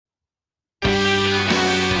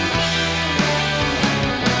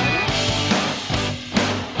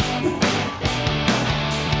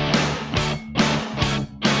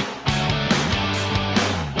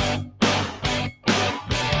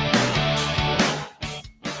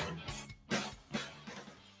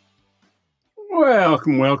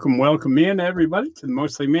Welcome, welcome, welcome in, everybody, to the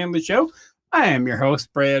Mostly Manly Show. I am your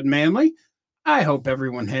host, Brad Manley. I hope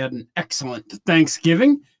everyone had an excellent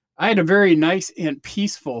Thanksgiving. I had a very nice and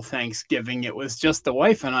peaceful Thanksgiving. It was just the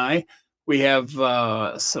wife and I. We have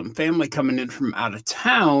some family coming in from out of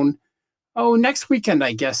town. Oh, next weekend,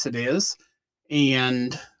 I guess it is.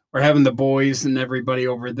 And we're having the boys and everybody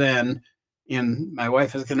over then. And my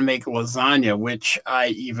wife is going to make lasagna, which I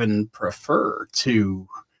even prefer to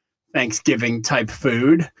Thanksgiving type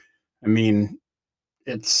food. I mean,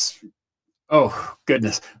 it's, oh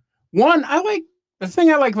goodness. The thing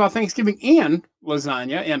I like about Thanksgiving and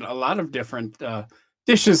lasagna and a lot of different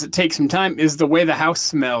dishes that take some time is the way the house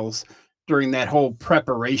smells during that whole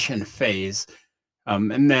preparation phase.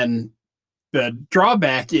 And then the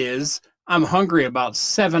drawback is I'm hungry about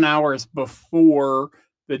 7 hours before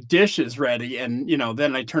the dish is ready. And,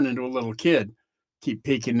 then I turn into a little kid, keep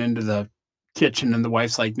peeking into the kitchen, and the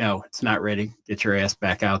wife's like, no, it's not ready. Get your ass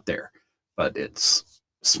back out there. But it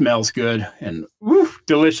smells good and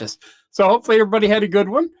delicious. So hopefully everybody had a good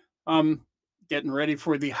one. Getting ready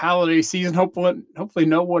for the holiday season. Hopefully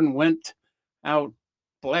no one went out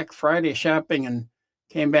Black Friday shopping and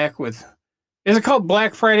came back with, is it called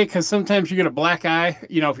Black Friday? Because sometimes you get a black eye,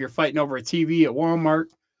 if you're fighting over a TV at Walmart,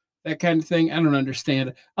 that kind of thing. I don't understand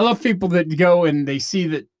it. I love people that go and they see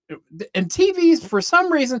that. And TVs, for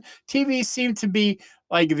some reason, TVs seem to be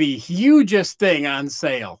like the hugest thing on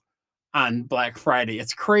sale on Black Friday.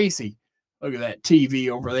 It's crazy. Look at that TV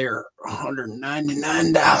over there,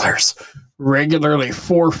 $199, regularly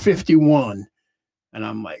 $451. And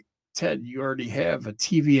I'm like, Ted, you already have a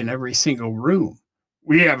TV in every single room.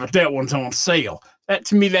 Yeah, but that one's on sale.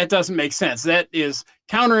 To me, that doesn't make sense. That is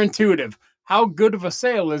counterintuitive. How good of a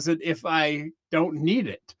sale is it if I don't need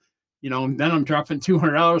it? Then I'm dropping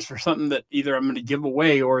 $200 for something that either I'm going to give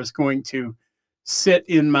away or is going to sit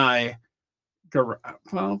in my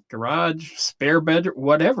garage, spare bedroom,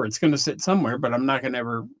 whatever. It's going to sit somewhere, but I'm not going to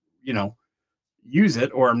ever, use it,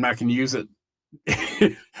 or I'm not going to use it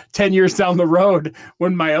 10 years down the road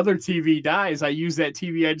when my other TV dies. I use that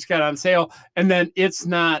TV I just got on sale, and then it's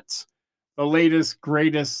not the latest,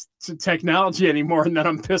 greatest technology anymore, and then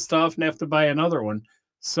I'm pissed off and have to buy another one.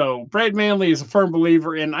 So Brad Manley is a firm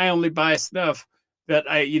believer in I only buy stuff that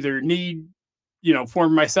I either need, for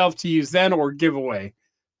myself to use then or give away.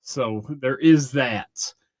 So there is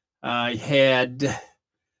that. We had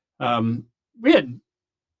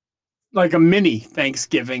like a mini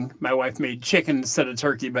Thanksgiving. My wife made chicken instead of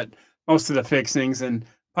turkey, but most of the fixings, and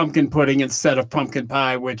pumpkin pudding instead of pumpkin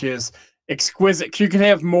pie, which is exquisite. You can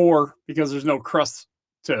have more because there's no crust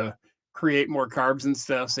to create more carbs and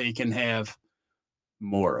stuff, so you can have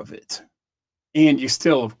more of it. And you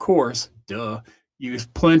still, of course, use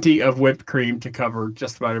plenty of whipped cream to cover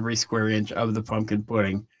just about every square inch of the pumpkin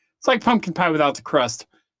pudding. It's like pumpkin pie without the crust.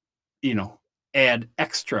 Add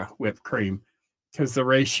extra whipped cream, because the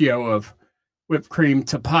ratio of whipped cream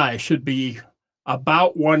to pie should be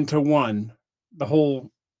about 1-to-1 the whole,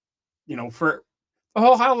 for the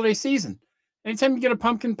whole holiday season. Anytime you get a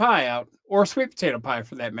pumpkin pie out, or a sweet potato pie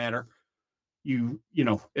for that matter,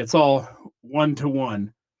 it's all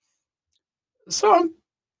 1-to-1. So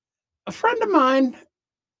a friend of mine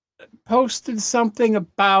posted something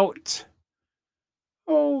about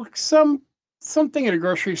something at a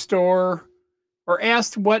grocery store, or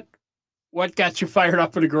asked what got you fired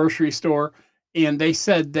up at a grocery store, and they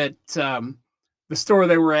said that the store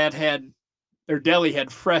they were at their deli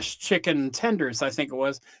had fresh chicken tenders, I think it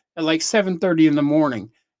was, at like 7:30 in the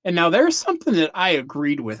morning. And now there's something that I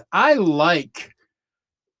agreed with. I like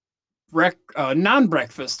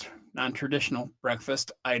non-breakfast, non-traditional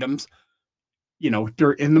breakfast items,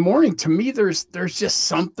 in the morning. To me, there's just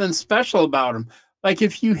something special about them. Like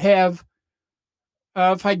if you have,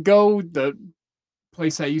 if I go the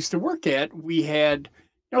place I used to work at, we had,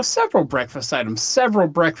 several breakfast items, several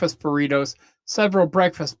breakfast burritos, several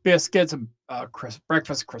breakfast biscuits,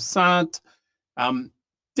 breakfast croissant,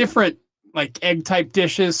 different like egg type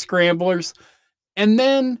dishes, scramblers, and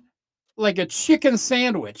then like a chicken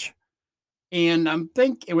sandwich. And I'm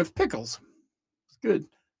thinking with pickles, it's good.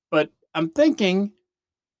 But I'm thinking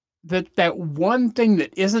that one thing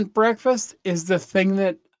that isn't breakfast is the thing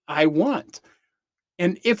that I want.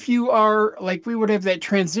 And if you are like, we would have that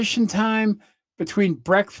transition time between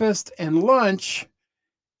breakfast and lunch.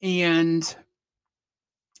 And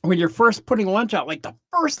when you're first putting lunch out, like the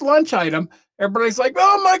first lunch item, everybody's like,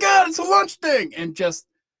 oh my God, it's a lunch thing. And just,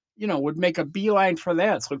 would make a beeline for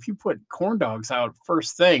that. So if you put corn dogs out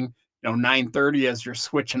first thing, 9:30 as you're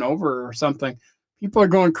switching over or something, people are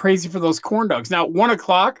going crazy for those corn dogs. Now, 1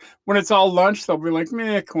 o'clock, when it's all lunch, they'll be like,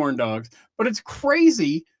 meh, corn dogs. But it's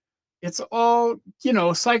crazy it's all,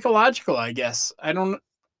 psychological, I guess.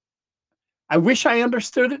 I wish I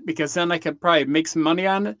understood it because then I could probably make some money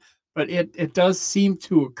on it, but it does seem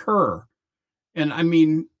to occur. And I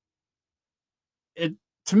mean, it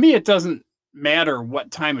to me it doesn't matter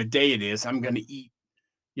what time of day it is. I'm going to eat,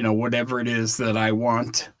 whatever it is that I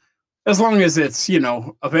want as long as it's,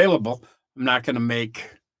 available. I'm not going to make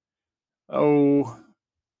oh,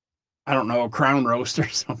 I don't know, a crown roast or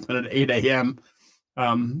something at 8 a.m.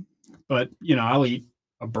 But I'll eat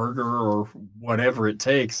a burger or whatever it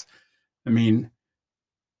takes. I mean,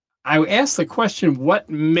 I asked the question,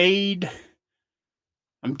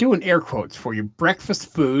 I'm doing air quotes for you,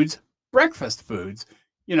 breakfast foods,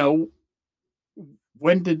 you know,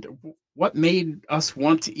 what made us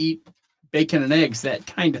want to eat bacon and eggs, that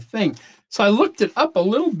kind of thing. So I looked it up a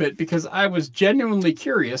little bit because I was genuinely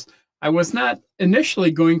curious. I was not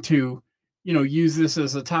initially going to, use this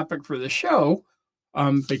as a topic for the show,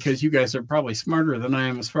 because you guys are probably smarter than I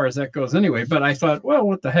am as far as that goes anyway. But I thought, well,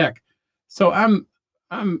 what the heck? So I'm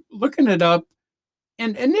looking it up,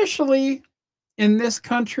 and initially in this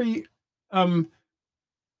country,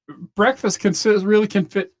 breakfast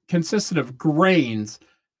consisted of grains,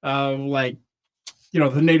 like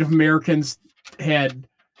the Native Americans had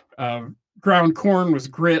ground corn was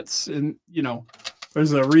grits, and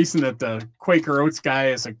there's a reason that the Quaker Oats guy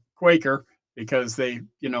is a Quaker because they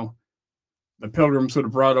the Pilgrims would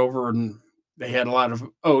have brought over and they had a lot of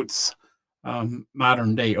oats.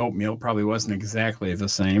 Modern day oatmeal probably wasn't exactly the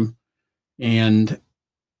same, and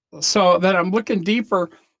so then I'm looking deeper,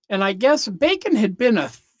 and I guess bacon had been a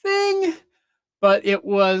thing, but it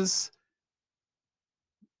was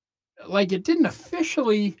like it didn't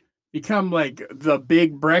officially become like the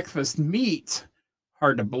big breakfast meat.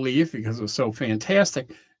 Hard to believe because it was so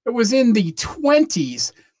fantastic. It was in the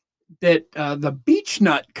 20s that the Beech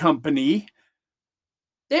Nut Company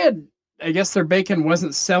did. I guess their bacon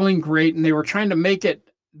wasn't selling great, and they were trying to make it,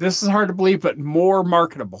 this is hard to believe, but more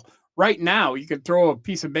marketable. Right now, you could throw a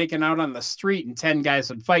piece of bacon out on the street and 10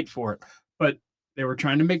 guys would fight for it. But they were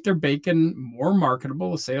trying to make their bacon more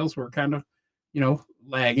marketable. The sales were kind of,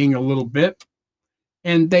 lagging a little bit.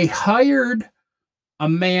 And they hired a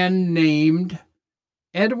man named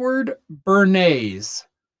Edward Bernays.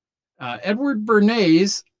 Edward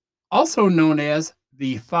Bernays, also known as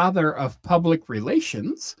the father of public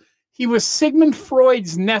relations. He was Sigmund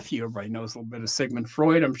Freud's nephew. Everybody knows a little bit of Sigmund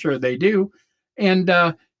Freud. I'm sure they do. And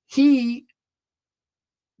they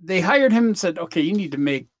hired him and said, okay, you need to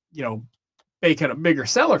make, bacon a bigger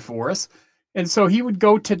seller for us. And so he would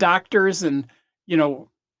go to doctors and,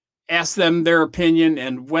 ask them their opinion,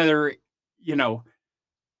 and whether,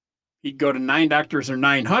 he'd go to 9 doctors or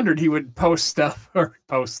 900, he would post stuff.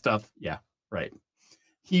 Yeah, right.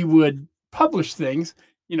 He would publish things,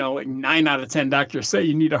 like 9 out of 10 doctors say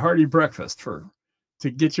you need a hearty breakfast to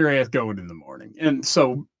get your ass going in the morning. And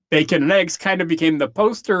so bacon and eggs kind of became the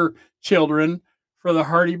poster children for the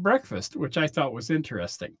hearty breakfast, which I thought was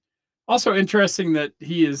interesting. Also interesting that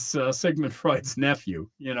he is Sigmund Freud's nephew,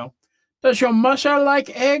 Does your musha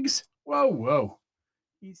like eggs? Whoa, whoa.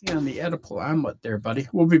 Easy on the Oedipal omelet there, buddy.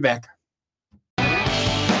 We'll be back.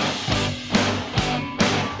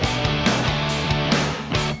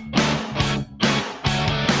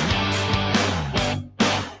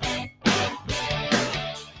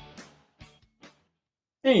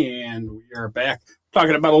 And we are back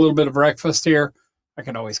talking about a little bit of breakfast here. I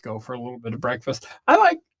can always go for a little bit of breakfast. I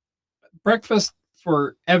like breakfast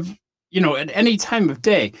for at any time of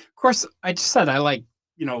day. Of course, I just said I like,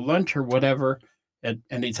 lunch or whatever at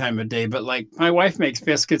any time of day. But like my wife makes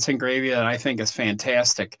biscuits and gravy that I think is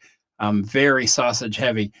fantastic. Very sausage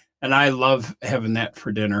heavy. And I love having that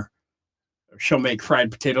for dinner. She'll make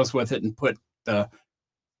fried potatoes with it and put the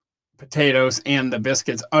potatoes and the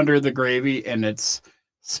biscuits under the gravy, and it's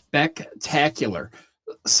spectacular.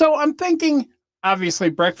 So I'm thinking, obviously,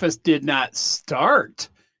 breakfast did not start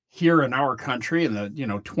here in our country in the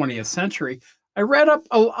 20th century. I read up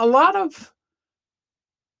a lot of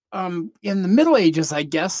in the Middle Ages, I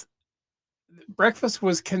guess, breakfast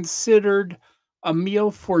was considered a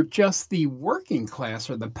meal for just the working class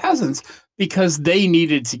or the peasants because they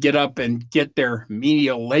needed to get up and get their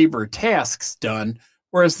menial labor tasks done,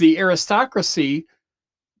 whereas the aristocracy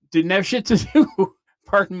didn't have shit to do.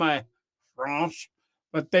 Pardon my French,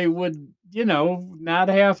 but they would, not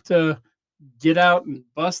have to get out and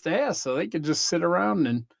bust ass, so they could just sit around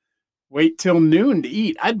and wait till noon to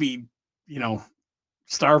eat. I'd be,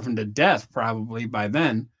 starving to death probably by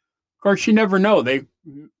then. Of course, you never know. They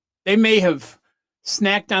may have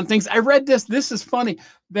snacked on things. I read this. This is funny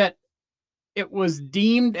that it was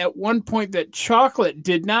deemed at one point that chocolate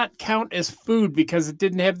did not count as food because it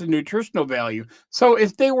didn't have the nutritional value. So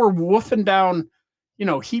if they were woofing down,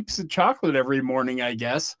 heaps of chocolate every morning, I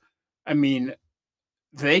guess, I mean,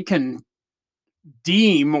 they can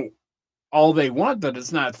deem all they want that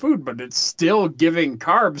it's not food, but it's still giving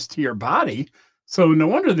carbs to your body. So no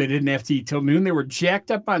wonder they didn't have to eat till noon. They were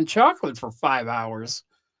jacked up on chocolate for 5 hours.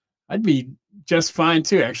 I'd be just fine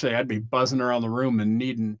too. Actually, I'd be buzzing around the room and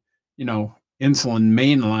needing, insulin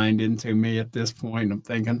mainlined into me at this point, I'm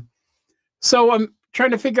thinking. So I'm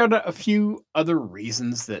trying to figure out a few other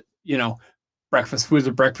reasons that, breakfast foods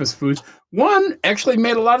are breakfast foods. One actually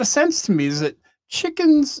made a lot of sense to me is that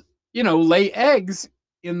chickens, lay eggs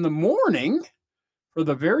in the morning for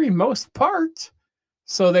the very most part.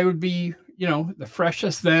 So they would be, the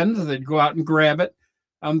freshest then. So they'd go out and grab it.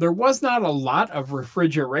 There was not a lot of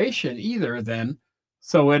refrigeration either then.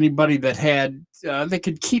 So anybody that had, they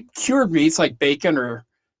could keep cured meats like bacon or,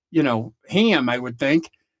 ham, I would think.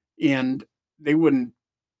 And they wouldn't,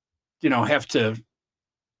 have to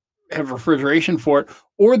have refrigeration for it.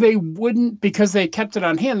 Or they wouldn't, because they kept it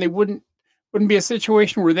on hand, they wouldn't be a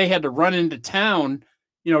situation where they had to run into town,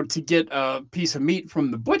 to get a piece of meat from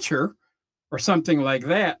the butcher or something like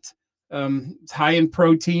that. It's high in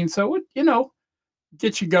protein, so it,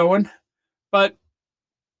 get you going. But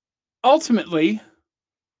ultimately,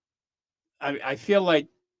 I feel like,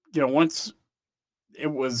 once it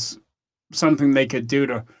was something they could do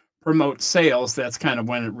to promote sales, that's kind of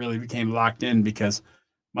when it really became locked in because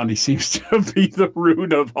money seems to be the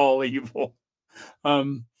root of all evil.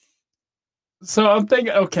 So I'm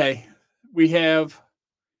thinking, okay, we have,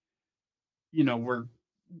 we're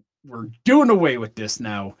doing away with this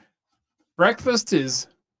now. Breakfast is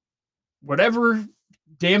whatever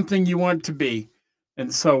damn thing you want it to be.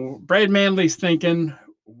 And so Brad Manley's thinking,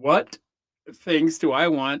 what things do I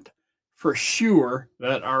want for sure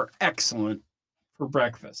that are excellent for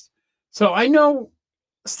breakfast? So I know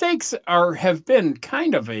steaks have been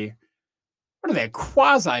kind of what are they,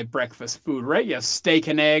 quasi breakfast food, right? You have steak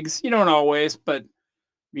and eggs. You don't always, but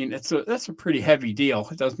I mean, that's a pretty heavy deal.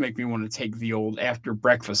 It does make me want to take the old after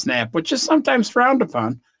breakfast nap, which is sometimes frowned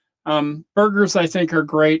upon. Burgers, I think, are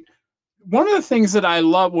great. One of the things that I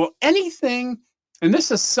love, well, anything, and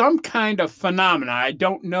this is some kind of phenomena. I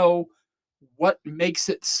don't know what makes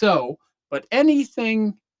it so, but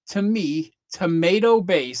anything to me, tomato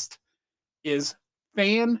based, is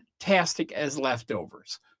fantastic as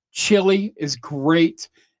leftovers. Chili is great.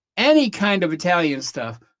 Any kind of Italian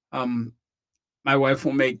stuff. My wife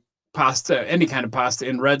will make pasta, any kind of pasta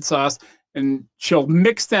in red sauce, and she'll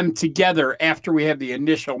mix them together after we have the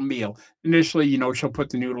initial meal. Initially, she'll put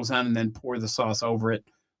the noodles on and then pour the sauce over it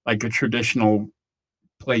like a traditional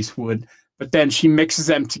place would. But then she mixes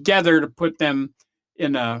them together to put them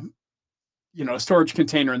in a storage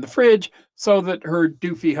container in the fridge so that her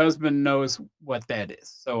doofy husband knows what that is.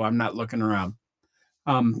 So I'm not looking around.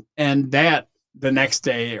 And that the next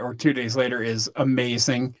day or 2 days later is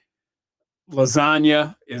amazing.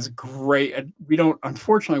 Lasagna is great.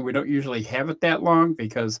 Unfortunately, we don't usually have it that long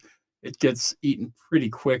because it gets eaten pretty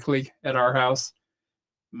quickly at our house.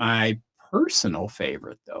 My personal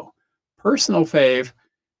favorite, though,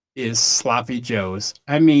 is Sloppy Joe's.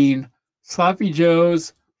 I mean, Sloppy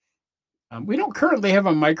Joe's. We don't currently have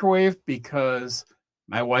a microwave because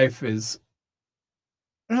my wife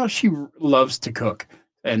she loves to cook.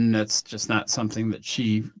 And that's just not something that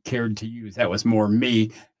she cared to use. That was more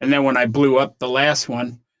me. And then when I blew up the last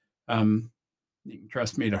one, you can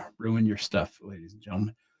trust me to ruin your stuff, ladies and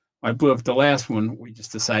gentlemen. When I blew up the last one, we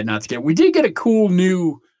just decided not to get it. We did get a cool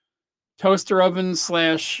new toaster oven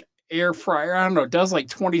 / air fryer. I don't know. It does like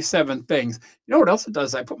 27 things. You know what else it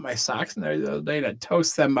does? I put my socks in there the other day to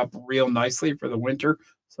toast them up real nicely for the winter.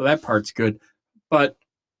 So that part's good. But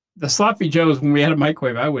the Sloppy Joes, when we had a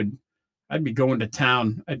microwave, I'd be going to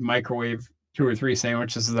town. I'd microwave 2 or 3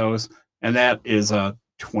 sandwiches of those. And that is a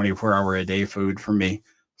 24-hour-a-day food for me.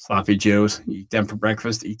 Sloppy Joes. Eat them for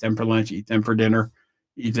breakfast, eat them for lunch, eat them for dinner,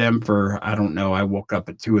 eat them for, I don't know, I woke up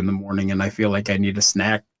at 2 in the morning and I feel like I need a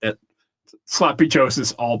snack. That Sloppy Joes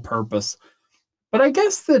is all purpose. But I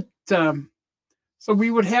guess that, so we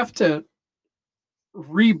would have to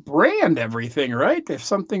rebrand everything, right? If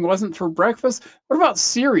something wasn't for breakfast. What about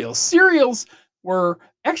cereals? Cereals were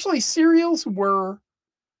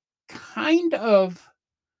kind of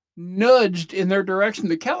nudged in their direction.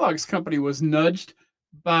 The Kellogg's company was nudged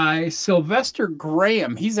by Sylvester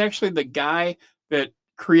Graham. He's actually the guy that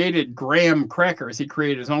created graham crackers. He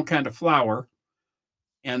created his own kind of flour.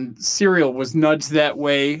 And cereal was nudged that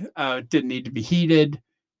way. It didn't need to be heated.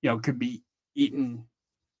 Could be eaten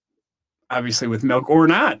obviously with milk or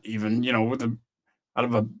not, even, with out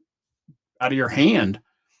of a out of your hand.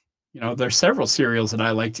 There's several cereals that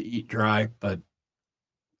I like to eat dry, but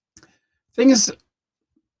thing is,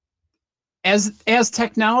 as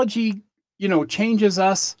technology, changes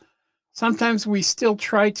us, sometimes we still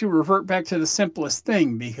try to revert back to the simplest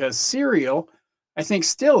thing because cereal, I think,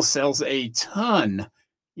 still sells a ton,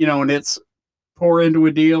 and it's pour into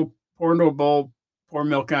a deal, pour into a bowl, pour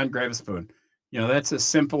milk on, grab a spoon. That's as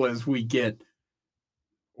simple as we get,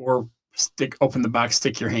 or open the box,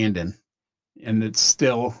 stick your hand in. And it's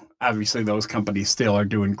still, obviously, those companies still are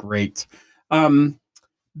doing great.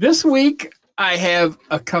 This week, I have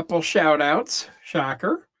a couple shout outs.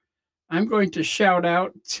 Shocker. I'm going to shout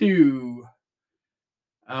out to,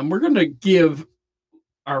 we're going to give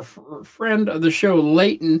our friend of the show,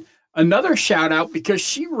 Leighton, another shout out because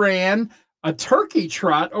she ran a turkey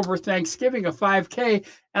trot over Thanksgiving, a 5K.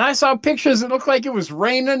 And I saw pictures. It looked like it was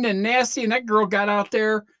raining and nasty. And that girl got out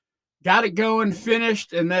there, got it going,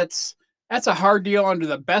 finished. And that's a hard deal under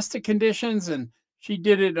the best of conditions. And she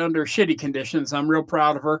did it under shitty conditions. I'm real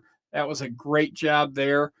proud of her. That was a great job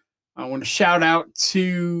there. I want to shout out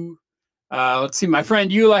to, let's see, my friend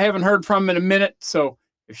Eula. I haven't heard from in a minute. So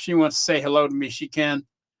if she wants to say hello to me, she can.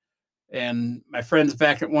 And my friends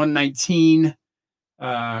back at 119,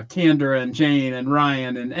 Kendra and Jane and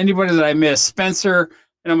Ryan and anybody that I missed. Spencer,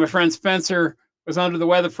 my friend Spencer was under the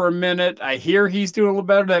weather for a minute. I hear he's doing a little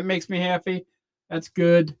better. That makes me happy. That's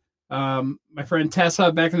good. My friend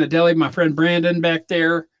Tessa back in the deli, my friend Brandon back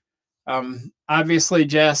there. Obviously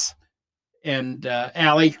Jess and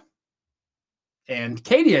Allie and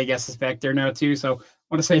Katie, I guess, is back there now too. So I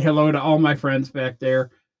want to say hello to all my friends back there.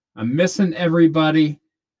 I'm missing everybody.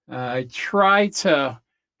 I try to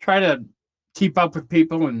keep up with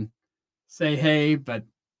people and say hey, but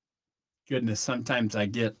goodness, sometimes I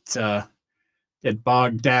get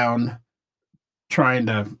bogged down trying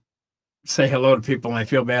to say hello to people, and I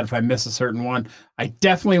feel bad if I miss a certain one. I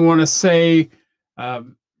definitely want to say,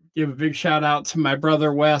 give a big shout out to my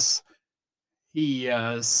brother Wes. He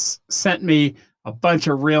sent me a bunch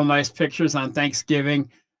of real nice pictures on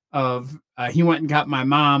Thanksgiving of, he went and got my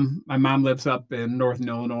mom. My mom lives up in Northern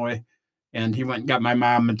Illinois, and he went and got my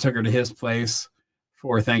mom and took her to his place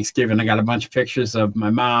for Thanksgiving. I got a bunch of pictures of my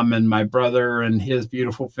mom and my brother and his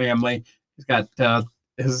beautiful family. He's got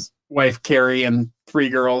his wife, Carrie, and 3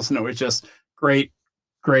 girls, and it was just great,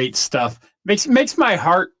 great stuff. Makes my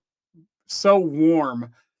heart so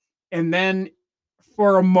warm. And then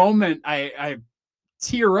for a moment, I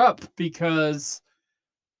tear up because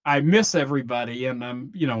I miss everybody, and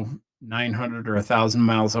I'm, 900 or 1,000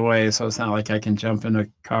 miles away, so it's not like I can jump in a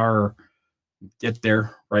car or get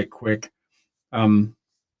there right quick.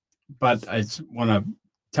 But I just want to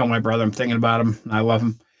tell my brother I'm thinking about him, and I love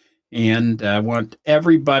him, and I want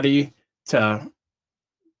everybody to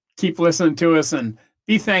keep listening to us and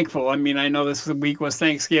be thankful. I mean, I know this week was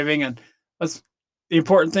Thanksgiving, and the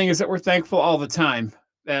important thing is that we're thankful all the time.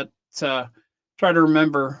 That try to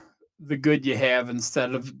remember the good you have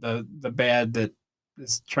instead of the bad that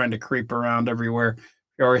is trying to creep around everywhere.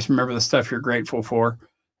 You always remember the stuff you're grateful for,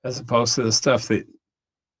 as opposed to the stuff that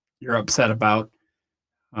you're upset about.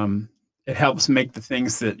 It helps make the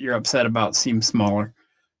things that you're upset about seem smaller.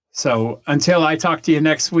 So until I talk to you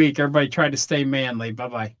next week, everybody try to stay manly.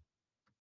 Bye-bye.